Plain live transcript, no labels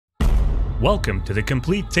Welcome to the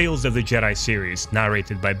complete Tales of the Jedi series,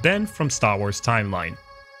 narrated by Ben from Star Wars Timeline.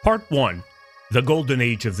 Part 1. The Golden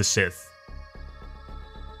Age of the Sith.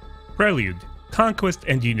 Prelude, Conquest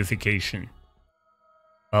and Unification.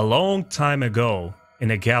 A long time ago, in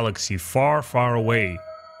a galaxy far, far away,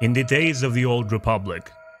 in the days of the Old Republic,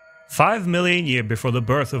 5 million years before the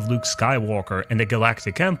birth of Luke Skywalker and the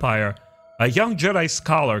Galactic Empire, a young Jedi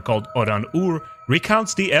scholar called Oran-Ur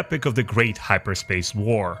recounts the epic of the Great Hyperspace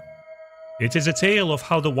War. It is a tale of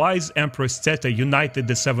how the wise Empress Theta united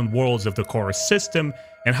the 7 worlds of the Chorus system,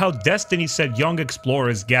 and how destiny set young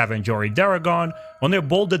explorers Gav and Jory Daragon on their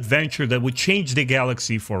bold adventure that would change the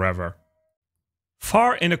galaxy forever.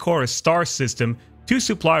 Far in the Chorus star system, 2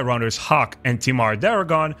 supply runners Hawk and Timar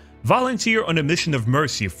Daragon volunteer on a mission of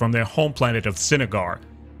mercy from their home planet of Sinagar.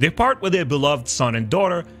 They part with their beloved son and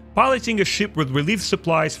daughter, piloting a ship with relief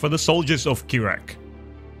supplies for the soldiers of Kirek.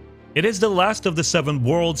 It is the last of the 7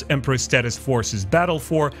 worlds Empress Theta's forces battle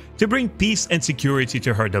for to bring peace and security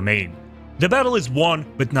to her domain. The battle is won,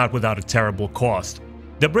 but not without a terrible cost.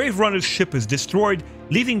 The Brave Runner's ship is destroyed,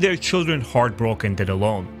 leaving their children heartbroken and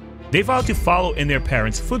alone. They vow to follow in their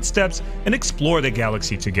parents' footsteps and explore the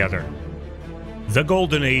galaxy together. The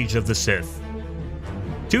Golden Age of the Sith.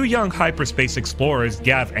 2 young hyperspace explorers,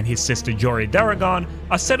 Gav and his sister Jory Daragon,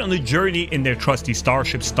 are set on a journey in their trusty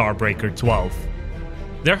starship Starbreaker 12.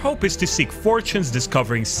 Their hope is to seek fortunes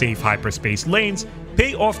discovering safe hyperspace lanes,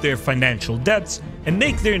 pay off their financial debts, and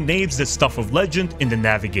make their names the stuff of legend in the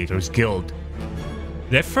Navigators Guild.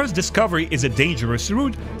 Their first discovery is a dangerous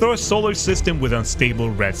route through a solar system with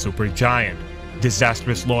unstable red supergiant.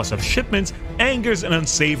 Disastrous loss of shipments angers an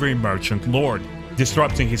unsavory merchant lord,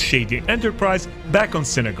 disrupting his shady enterprise back on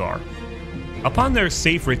Sinagar. Upon their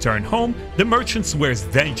safe return home, the merchant swears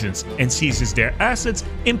vengeance and seizes their assets,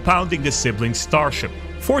 impounding the sibling starship,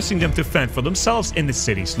 forcing them to fend for themselves in the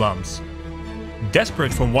city slums.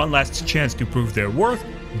 Desperate for one last chance to prove their worth,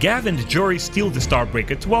 Gav and Jory steal the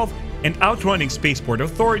Starbreaker 12 and, outrunning spaceport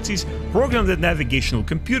authorities, program the navigational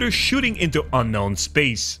computer shooting into unknown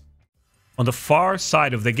space. On the far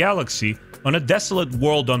side of the galaxy, on a desolate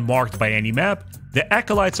world unmarked by any map, the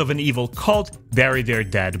acolytes of an evil cult bury their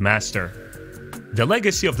dead master. The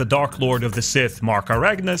legacy of the Dark Lord of the Sith, Mark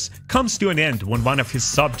Aragnus, comes to an end when one of his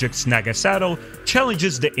subjects, Nagasato,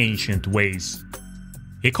 challenges the ancient ways.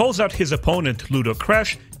 He calls out his opponent, Ludo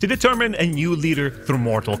Kresh, to determine a new leader through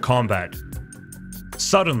mortal combat.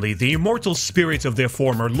 Suddenly, the immortal spirit of their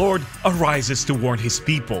former lord arises to warn his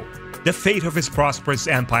people. The fate of his prosperous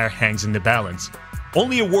empire hangs in the balance.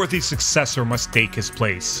 Only a worthy successor must take his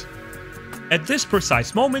place. At this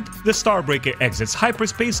precise moment, the Starbreaker exits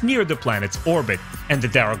hyperspace near the planet's orbit, and the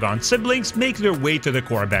Daragon siblings make their way to the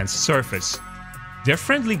Korriban's surface. Their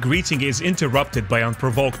friendly greeting is interrupted by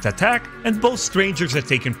unprovoked attack, and both strangers are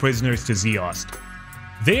taken prisoners to Zeost.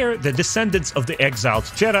 There, the descendants of the exiled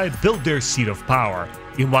Jedi build their seat of power.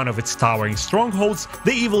 In one of its towering strongholds,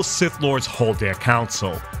 the evil Sith Lords hold their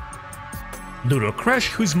council. Ludo Kresh,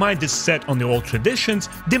 whose mind is set on the old traditions,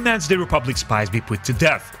 demands the Republic spies be put to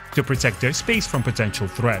death to protect their space from potential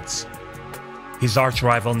threats. His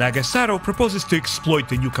arch-rival Nagasato proposes to exploit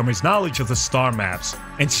the newcomer's knowledge of the star maps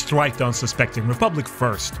and strike the unsuspecting Republic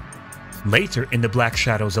first. Later, in the black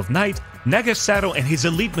shadows of night, Nagasato and his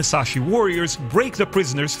elite Masashi warriors break the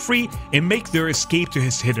prisoners free and make their escape to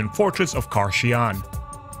his hidden fortress of Karshian.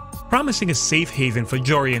 Promising a safe haven for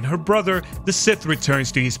Jory and her brother, the Sith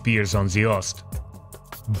returns to his peers on Zeost.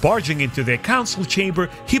 Barging into their council chamber,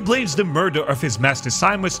 he blames the murder of his master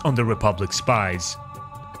Simus on the Republic spies.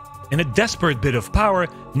 In a desperate bit of power,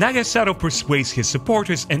 Nagasato persuades his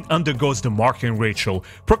supporters and undergoes the marking ritual,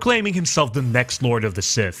 proclaiming himself the next Lord of the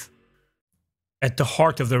Sith. At the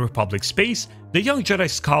heart of the Republic space, the young Jedi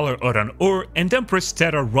scholar Oran-Ur and Empress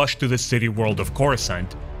Theta rush to the city world of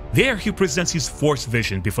Coruscant. There he presents his Force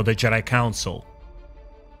vision before the Jedi Council.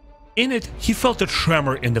 In it, he felt a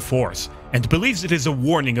tremor in the Force, and believes it is a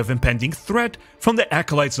warning of impending threat from the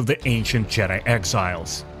acolytes of the ancient Jedi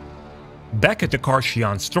exiles. Back at the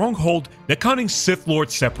Karshian stronghold, the cunning Sith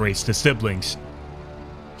Lord separates the siblings.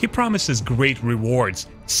 He promises great rewards,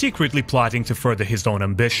 secretly plotting to further his own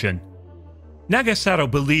ambition. Nagasato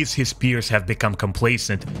believes his peers have become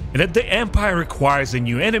complacent, and that the Empire requires a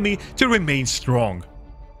new enemy to remain strong.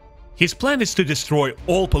 His plan is to destroy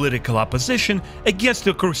all political opposition against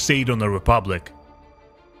the crusade on the Republic.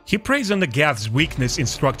 He preys on the Gav's weakness,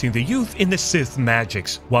 instructing the youth in the Sith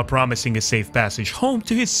magics, while promising a safe passage home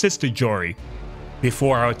to his sister Jory.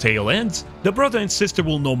 Before our tale ends, the brother and sister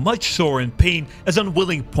will know much sorrow and pain as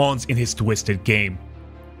unwilling pawns in his twisted game.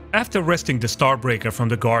 After wresting the Starbreaker from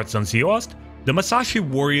the guards on Zeost, the Masashi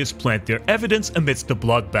warriors plant their evidence amidst the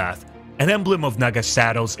bloodbath, an emblem of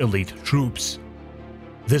Nagasato's elite troops.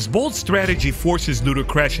 This bold strategy forces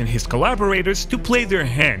Ludocrash and his collaborators to play their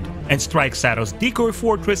hand and strike Sato's decoy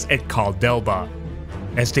fortress at Kal Delba.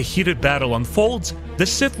 As the heated battle unfolds, the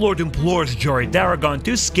Sith Lord implores Jory Daragon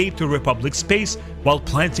to escape to Republic space while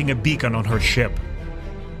planting a beacon on her ship.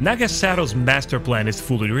 Nagasato's master plan is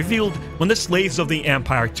fully revealed when the slaves of the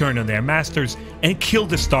Empire turn on their masters and kill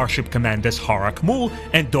the Starship commanders Harak Mul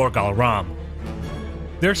and Dorgal Ram.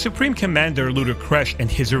 Their Supreme Commander Ludocrash and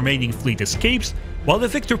his remaining fleet escapes, while the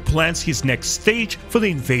victor plans his next stage for the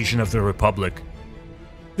invasion of the Republic.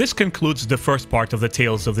 This concludes the first part of the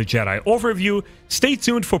Tales of the Jedi overview. Stay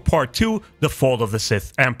tuned for part 2, The Fall of the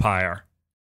Sith Empire.